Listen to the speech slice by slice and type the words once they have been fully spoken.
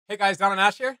Hey guys, Don and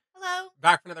Ash here. Hello.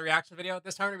 Back for another reaction video.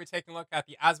 This time we're going to be taking a look at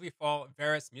the As We Fall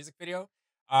Varus music video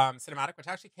cinematic, which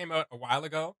actually came out a while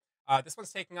ago. This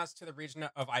one's taking us to the region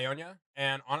of Ionia,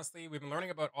 and honestly, we've been learning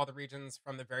about all the regions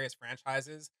from the various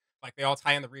franchises. Like, they all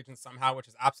tie in the regions somehow, which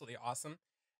is absolutely awesome.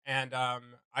 And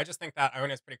I just think that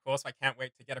Ionia is pretty cool, so I can't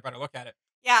wait to get a better look at it.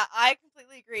 Yeah, I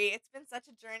completely agree. It's been such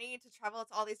a journey to travel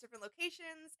to all these different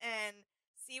locations and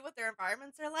see what their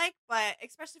environments are like. But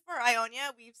especially for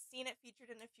Ionia, we've seen it featured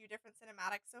in a few different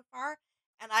cinematics so far,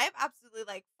 and I have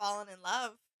absolutely fallen in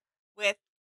love with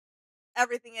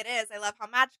everything it is. I love how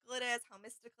magical it is, how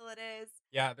mystical it is.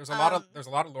 Yeah, there's a lot of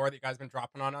lore that you guys have been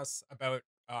dropping on us about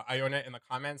Ionia in the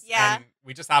comments, Yeah. and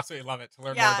we just absolutely love it to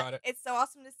learn more about it. It's so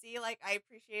awesome to see. I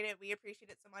appreciate it. We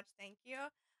appreciate it so much. Thank you.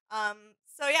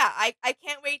 So yeah, I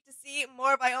can't wait to see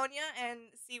more of Ionia and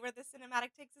see where the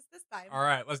cinematic takes us this time. All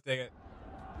right, let's dig it.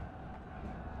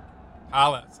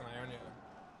 Pallas and Ionia.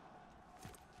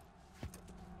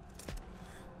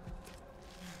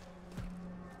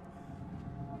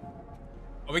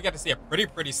 Oh, we get to see a pretty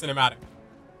cinematic.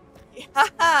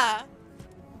 Yeah.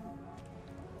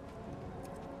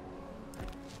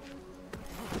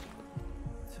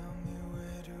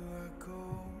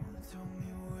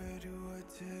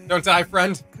 Don't die,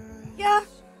 friend. Yeah.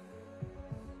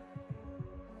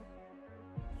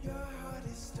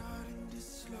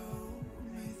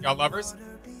 Y'all lovers?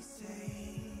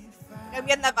 I'm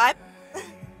getting that vibe.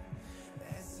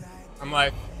 I'm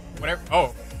like, whatever.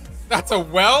 Oh, that's a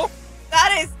well?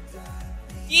 That is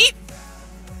deep.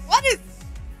 What is?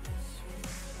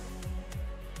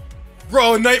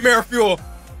 Bro, nightmare fuel.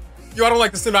 Yo, I don't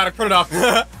like the cinematic. Turn it off.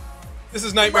 This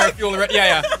is nightmare fuel.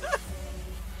 Yeah.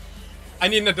 I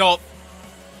need an adult.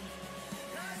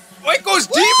 Oh, it goes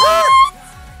deeper?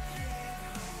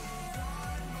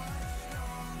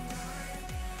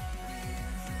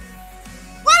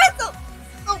 What is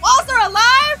the walls are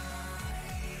alive?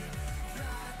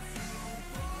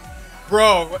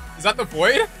 Bro, is that the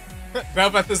void?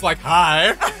 Velvet is like,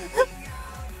 hi.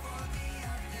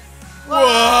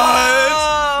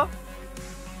 Whoa.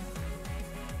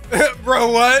 What?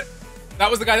 Bro, what? That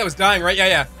was the guy that was dying, right?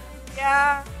 Yeah.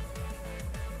 Yeah.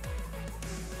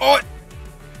 Oh,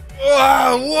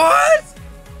 what?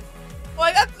 Oh,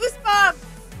 I got goosebumps.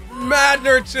 Mad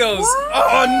nerd chills. What?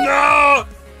 Oh, no.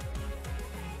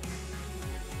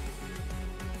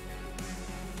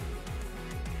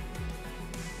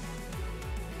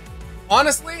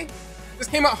 Honestly, this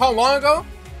came out how long ago?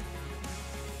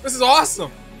 This is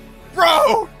awesome.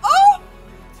 Bro! Oh!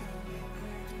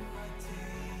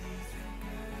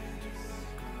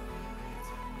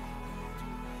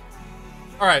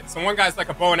 Alright, so one guy's like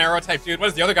a bow and arrow type dude. What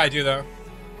does the other guy do, though?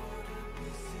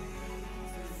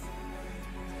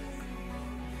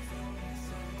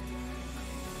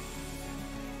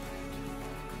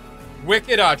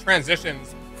 Wicked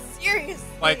transitions. Seriously.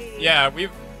 Like, yeah, we've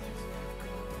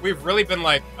really been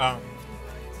like,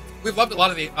 we've loved a lot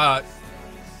of the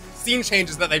scene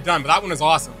changes that they've done, but that one is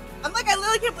awesome. I'm like, I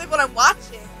literally can't believe what I'm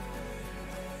watching.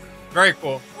 Very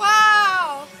cool.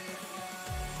 Wow.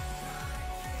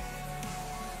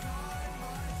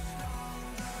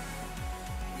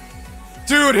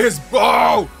 Dude, his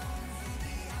bow!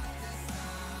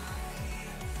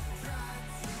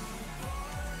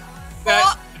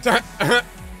 That...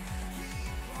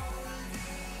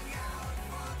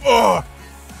 Oh!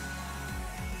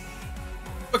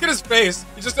 Look at his face.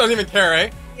 He just doesn't even care,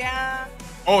 eh? Yeah.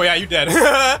 Oh, yeah, you dead.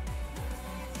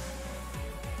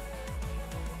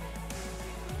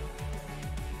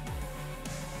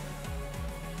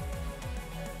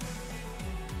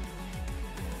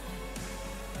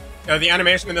 Yeah, the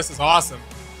animation in this is awesome.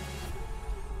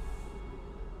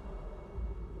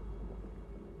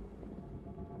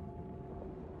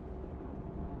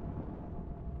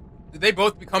 Did they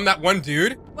both become that one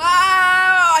dude? Wow.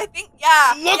 I think,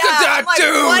 yeah. Look at that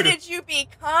dude! What did you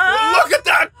become? Look at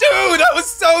that dude! That was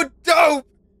so dope!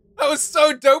 That was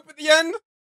so dope at the end.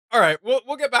 All right,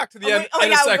 we'll get back to the end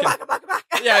in a second. Go back.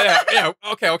 Yeah.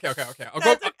 Okay. I'll go.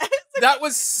 Okay. That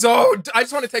was so... I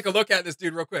just want to take a look at this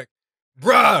dude real quick.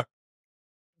 Bruh!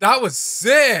 That was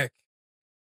sick!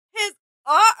 His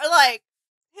arm,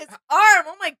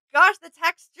 oh my gosh, the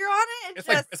texture on it.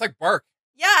 It's like bark.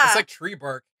 Yeah. It's like tree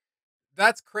bark.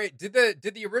 That's great. Did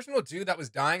the original dude that was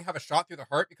dying have a shot through the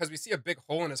heart? Because we see a big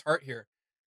hole in his heart here.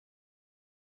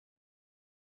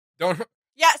 Don't...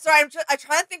 Yeah, so I'm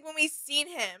trying to think when we seen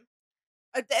him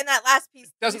in that last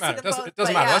piece. Doesn't matter. It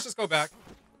doesn't matter. Yeah. Let's just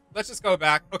go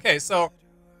back. Okay, so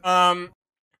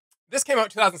this came out in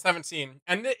 2017,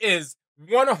 and it is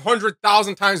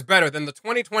 100,000 times better than the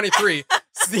 2023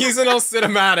 seasonal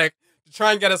cinematic to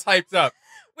try and get us hyped up.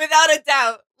 Without a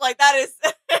doubt. Like that is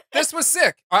This was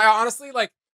sick. I honestly,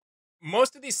 like,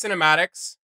 most of these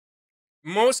cinematics,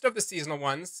 most of the seasonal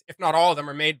ones, if not all of them,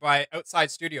 are made by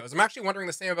outside studios. I'm actually wondering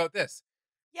the same about this.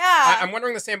 yeah. I'm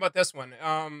wondering the same about this one.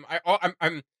 I'm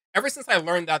ever since I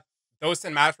learned that those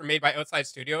cinematics were made by outside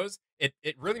studios, it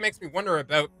really makes me wonder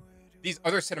about these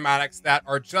other cinematics that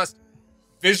are just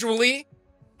visually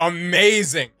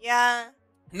amazing. Yeah.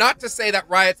 Not to say that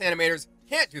Riot's animators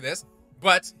can't do this,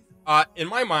 but in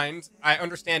my mind, I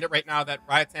understand it right now that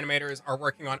Riot's animators are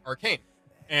working on Arcane,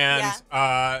 and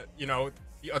you know,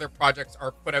 the other projects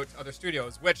are put out to other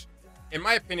studios, which, in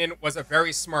my opinion, was a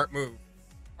very smart move.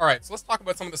 All right, so let's talk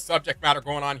about some of the subject matter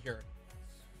going on here.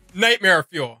 Nightmare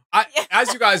fuel.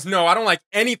 As you guys know, I don't like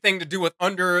anything to do with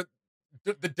under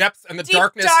the depths and the Deep,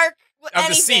 darkness dark, of anything.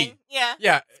 the sea. Yeah.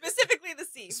 Yeah, Specifically the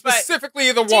sea.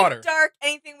 specifically the Deep, water. dark,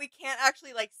 anything we can't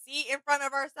actually like see in front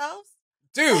of ourselves.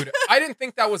 Dude, I didn't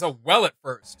think that was a well at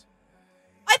first.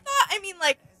 I thought, I mean,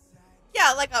 like,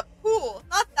 yeah, like a pool.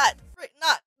 Not that,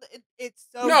 it's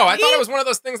so No, I deep. thought it was one of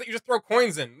those things that you just throw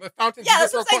coins in. The fountains. Yeah, you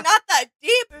that's just what throw I'm saying. Not that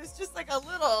deep. It was just like a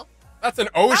little. That's an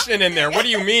ocean in there. What do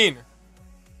you mean?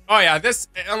 Oh yeah, this.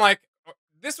 I'm like,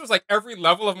 this was like every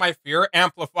level of my fear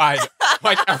amplified.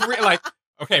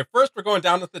 Okay, first we're going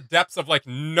down to the depths of like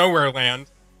nowhere land,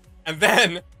 and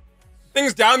then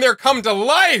things down there come to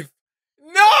life.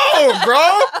 No,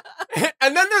 bro.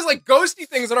 And then there's like ghosty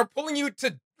things that are pulling you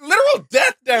to literal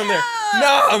death down there.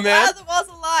 No, man. Wow, the wall's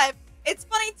alive. It's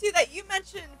funny too that you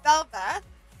mentioned Velvet,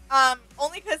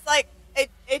 only because like it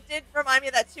did remind me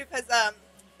of that too, because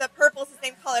the purple's the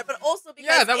same color, but also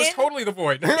because that was totally the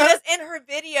void. because in her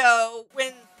video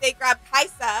when they grab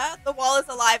Kaisa, the wall is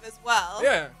alive as well.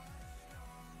 Yeah.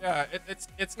 Yeah,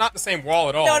 it's not the same wall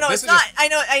at all. No, this it's not. I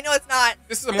know it's not.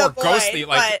 This is a more void, ghostly.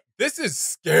 Like this is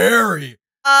scary.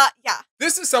 Yeah.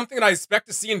 This is something that I expect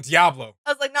to see in Diablo.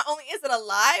 I was like, not only is it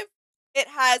alive, it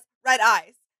has red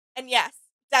eyes, and yes,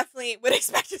 definitely would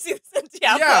expect to see this in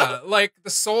Diablo. Yeah, like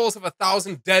the souls of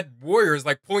 1,000 dead warriors,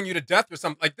 like pulling you to death or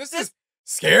something. Like this is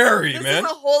scary, this man.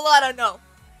 This is a whole lot of no.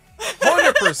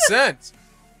 100%.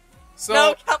 So,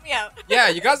 no, count me out. Yeah,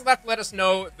 you guys will have to let us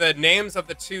know the names of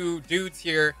the two dudes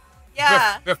here.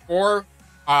 Yeah. Before,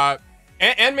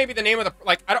 and maybe the name of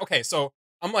the okay, so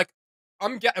I'm like,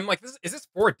 is this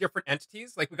 4 different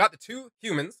entities? Like we got the 2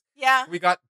 humans. Yeah. We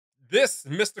got this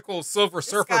mystical silver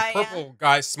surfer purple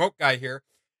guy, smoke guy here,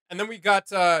 and then we got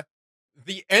the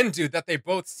end dude that they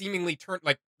both seemingly turned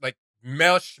like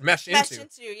mesh into.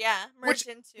 Merge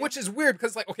into. Which is weird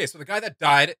because like okay, so the guy that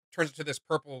died turns into this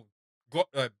purple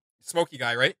smoky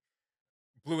guy, right?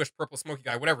 Bluish purple smoky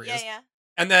guy, whatever he is. Yeah.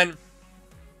 And then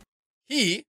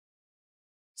he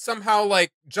somehow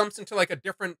like jumps into like a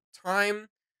different time.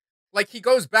 Like he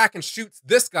goes back and shoots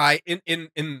this guy in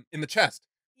the chest.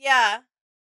 Yeah.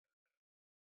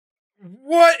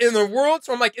 What in the world?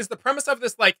 So I'm like, is the premise of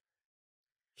this like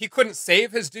he couldn't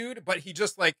save his dude, but he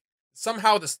just like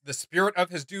somehow the spirit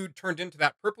of his dude turned into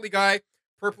that purpley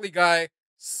guy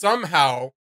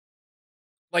somehow.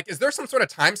 Like, is there some sort of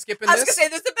time skip in this? I was gonna say,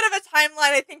 there's a bit of a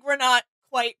timeline I think we're not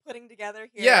quite putting together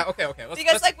here. Yeah, okay.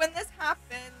 Because like when this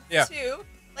happens too,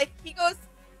 like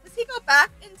does he go back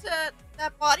into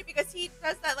that body? Because he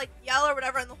does that like yell or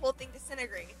whatever and the whole thing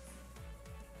disintegrates.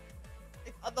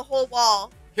 Like, the whole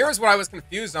wall. Here's what I was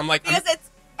confused. I'm like, because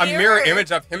it's a mirror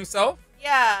image of himself?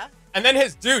 Yeah. And then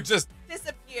his dude just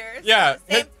disappears at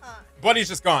the same time. Buddy's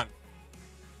just gone.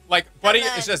 Like, Buddy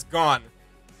is just gone.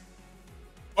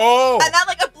 Oh, and that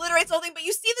like obliterates the whole thing, but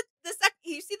you see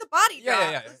you see the body drop.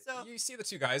 Yeah. So you see the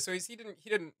 2 guys, so he's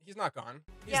not gone.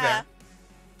 He's there.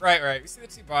 Right. You see the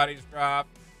 2 bodies drop.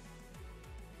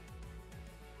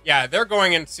 Yeah, they're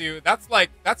going into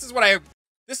this is what I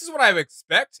would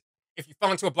expect if you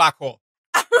fell into a black hole.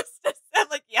 I was just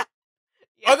like, yeah.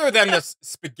 Other than this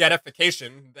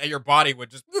spaghettification that your body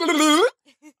would just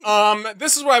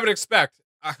this is what I would expect.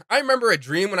 I remember a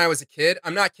dream when I was a kid.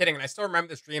 I'm not kidding, and I still remember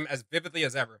this dream as vividly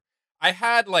as ever. I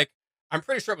had I'm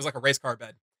pretty sure it was like a race car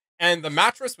bed. And the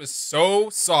mattress was so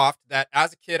soft that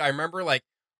as a kid, I remember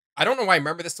I don't know why I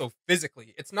remember this so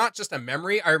physically. It's not just a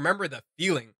memory. I remember the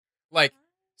feeling.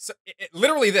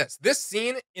 Literally this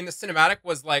scene in the cinematic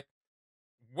was like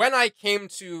when I came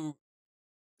to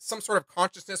some sort of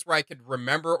consciousness where I could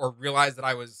remember or realize that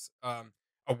I was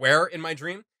aware in my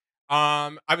dream.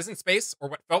 I was in space, or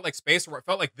what felt like space, or what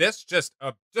felt like this, just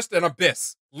an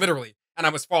abyss, literally, and I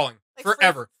was falling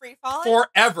forever, free falling,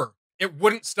 forever. It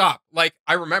wouldn't stop. Like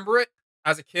I remember it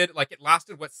as a kid, like it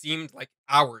lasted what seemed like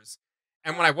hours,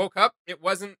 and when I woke up, it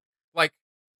wasn't like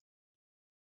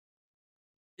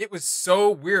it was so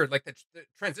weird. Like the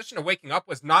transition of waking up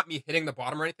was not me hitting the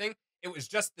bottom or anything. it was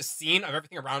just the scene of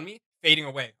everything around me fading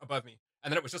away above me,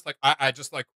 and then it was just like I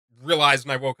just like realized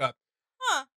when I woke up.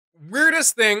 Huh.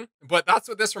 Weirdest thing, but that's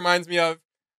what this reminds me of.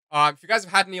 If you guys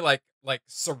have had any like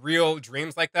surreal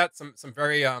dreams like that, some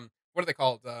very what are they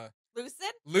called?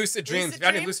 Lucid? Lucid dreams. Lucid If you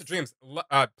had any dreams? lucid dreams,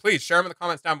 please share them in the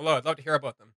comments down below. I'd love to hear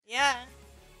about them. Yeah.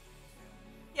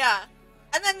 Yeah.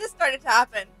 And then this started to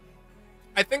happen.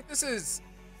 I think this is.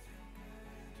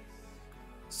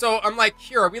 So I'm like,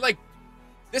 here, are we like?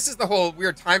 This is the whole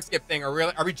weird time skip thing.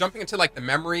 Are we jumping into like the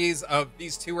memories of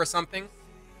these two or something?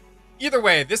 Either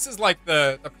way, this is like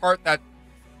the part that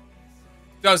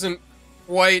doesn't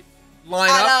quite line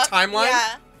up timeline.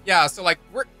 Yeah. Yeah, so like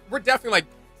we're definitely like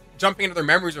jumping into their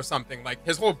memories or something. Like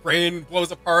his whole brain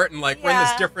blows apart and like we're in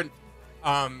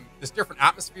this different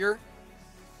atmosphere.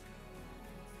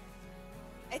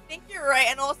 I think you're right,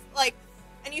 and also like,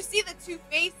 and you see the two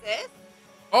faces.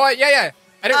 Oh yeah.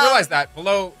 I didn't realize that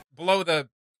below the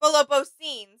both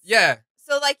scenes. Yeah.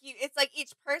 So like it's like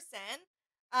each person.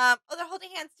 Oh, they're holding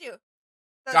hands too.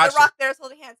 The Gotcha. rock there is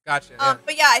holding hands. Gotcha. Yeah.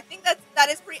 But yeah, I think that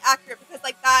is pretty accurate because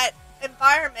like that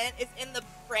environment is in the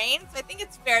brain, so I think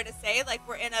it's fair to say like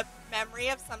we're in a memory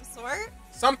of some sort.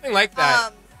 Something like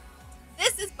that.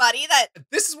 This is Buddy.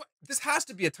 This has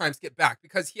to be a time skip back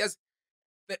because he has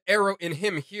the arrow in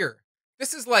him here.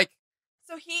 This is like.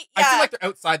 So he. Yeah. I feel like they're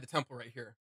outside the temple right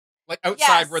here, like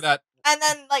outside where that. And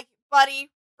then like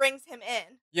Buddy brings him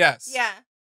in. Yes. Yeah.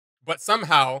 But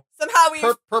somehow we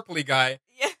purpley guy.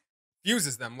 Yeah.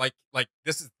 Fuses them like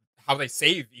this is how they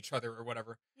save each other or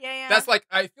whatever. Yeah. That's like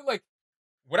I feel like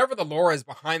whatever the lore is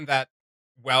behind that.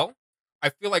 Well, I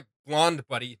feel like Blonde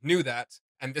Buddy knew that,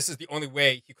 and this is the only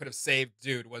way he could have saved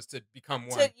Dude was to become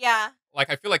one.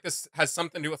 Like I feel like this has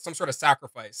something to do with some sort of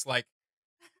sacrifice. Like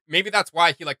maybe that's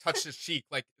why he like touched his cheek.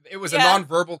 Like it was a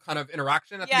non-verbal kind of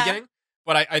interaction at the beginning,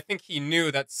 but I think he knew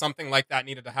that something like that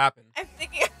needed to happen. I'm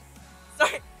thinking.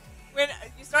 Sorry, when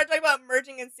you started talking about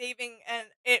merging and saving, and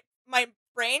my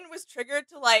brain was triggered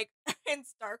to like in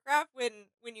StarCraft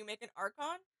when you make an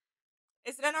Archon.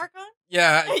 Is it an Archon?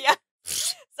 Yeah. Yeah.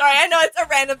 Sorry, I know it's a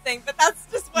random thing, but that's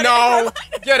just what. No,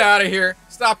 get out of here!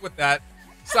 Stop with that.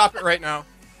 Stop it right now.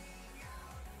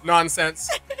 Nonsense.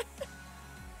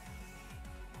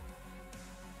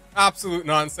 Absolute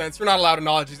nonsense. We're not allowed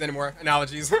analogies anymore.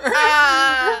 Analogies. No.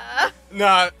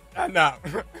 Yeah.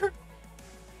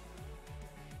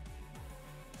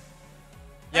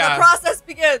 The process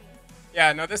begins.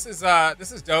 Yeah, no, this is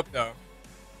dope though.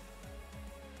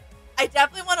 I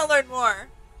definitely want to learn more.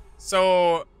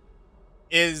 So,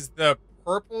 is the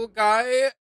purple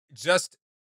guy just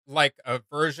like a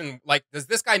version? Like, does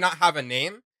this guy not have a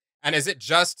name? And is it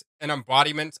just an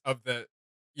embodiment of the?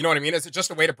 You know what I mean? Is it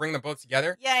just a way to bring them both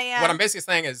together? Yeah. What I'm basically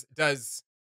saying is,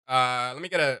 let me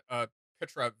get a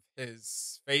picture of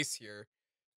his face here.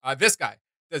 This guy.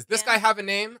 Does this guy have a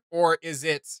name, or is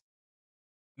it?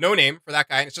 No name for that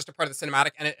guy, and it's just a part of the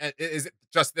cinematic. And is it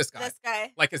just this guy? This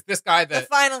guy. Like, is this guy the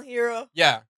final hero?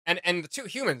 Yeah. And the two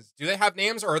humans, do they have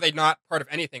names, or are they not part of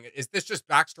anything? Is this just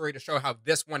backstory to show how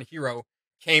this one hero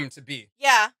came to be?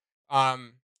 Yeah.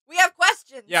 We have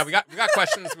questions. Yeah, we got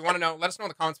questions. We want to know. Let us know in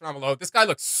the comments down below. This guy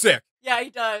looks sick. Yeah,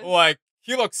 he does. Like,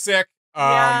 he looks sick.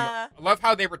 I love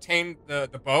how they retained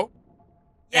the bow.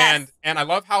 Yes. And I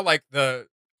love how like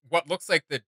what looks like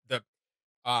the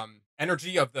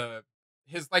energy of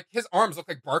his arms look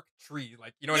like bark tree,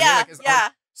 like you know what I mean? Like his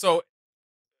arms. So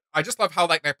I just love how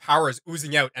like their power is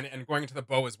oozing out and going into the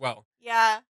bow as well.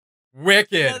 Yeah.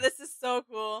 Wicked. No, this is so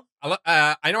cool.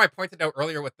 I know I pointed out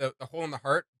earlier with the hole in the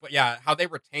heart, but yeah, how they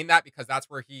retained that because that's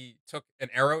where he took an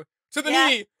arrow to the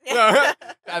knee. Yeah.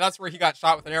 That's where he got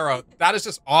shot with an arrow. That is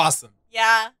just awesome.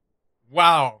 Yeah.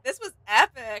 Wow. This was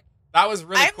epic. That was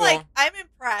really cool. I'm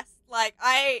impressed.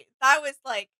 That was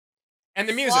like. And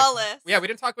the music. Flawless. Yeah, we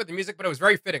didn't talk about the music, but it was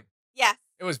very fitting. Yes.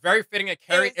 It was very fitting. It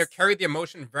carried the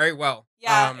emotion very well.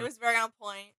 Yeah, it was very on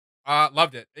point.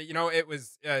 Loved it. You know, it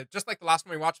was just like the last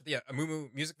one we watched with the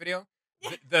Amumu music video.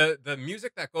 Yeah. The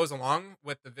music that goes along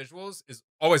with the visuals is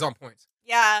always on point.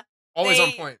 Yeah. Always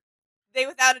on point. They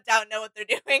without a doubt know what they're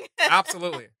doing.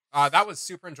 Absolutely. That was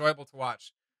super enjoyable to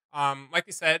watch. Like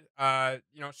we said,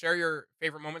 share your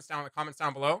favorite moments down in the comments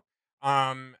down below.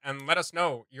 And let us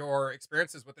know your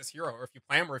experiences with this hero, or if you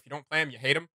play him, or if you don't play him, you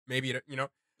hate him, maybe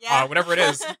whatever it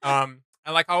is. And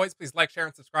like always, please like, share,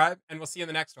 and subscribe, and we'll see you in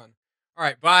the next one. All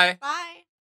right, bye. Bye.